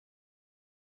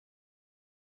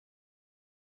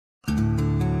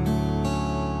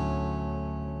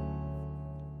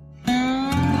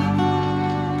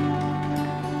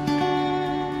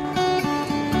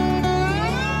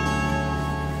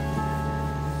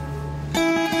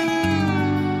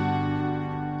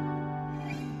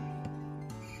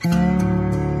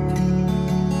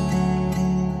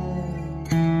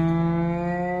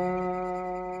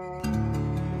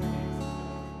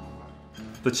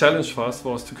The challenge for us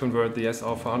was to convert the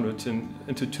SR400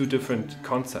 into two different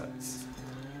concepts.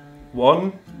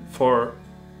 One for,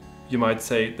 you might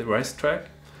say, the racetrack,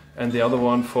 and the other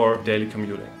one for daily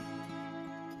commuting.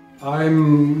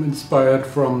 I'm inspired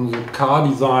from the car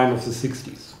design of the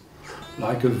 60s,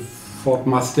 like a Ford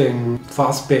Mustang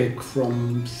fastback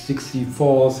from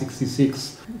 64,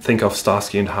 66. Think of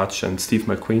Starsky and Hutch and Steve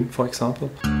McQueen, for example.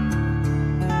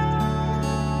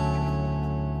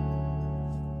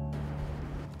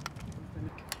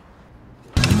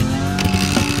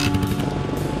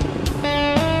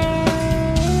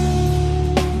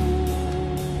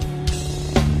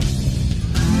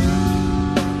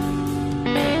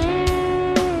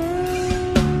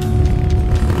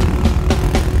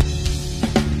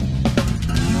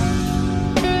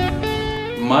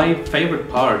 My favorite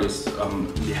part is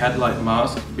the headlight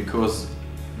mask, because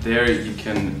there you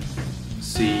can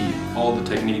see all the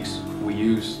techniques we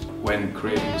used when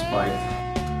creating this bike.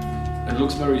 It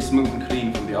looks very smooth and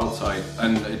clean from the outside,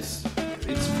 and it's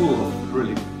full of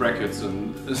really brackets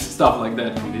and stuff like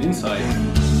that from the inside.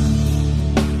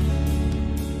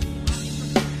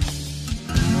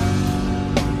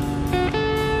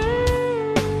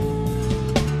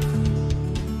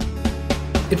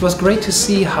 It was great to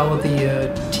see how the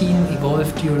team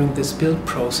evolved during this build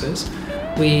process.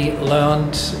 We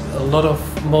learned a lot of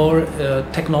more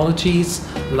technologies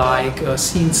like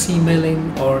CNC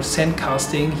milling or sand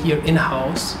casting here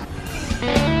in-house.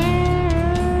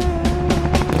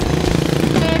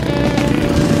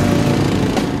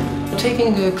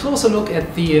 Taking a closer look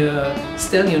at the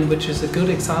Stallion, which is a good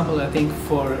example, I think,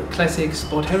 for classic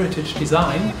sport heritage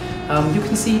design, you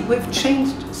can see we've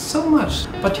changed so much,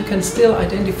 but you can still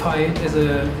identify it as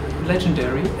a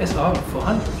legendary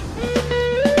SR400.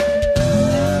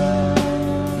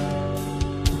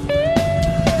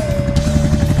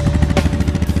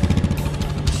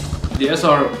 The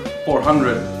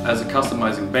SR400 as a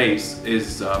customizing base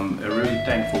is a really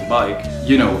thankful bike.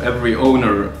 You know, every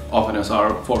owner of an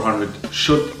SR400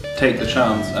 should take the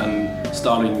chance and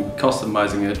starting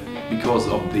customizing it because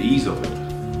of the ease of it.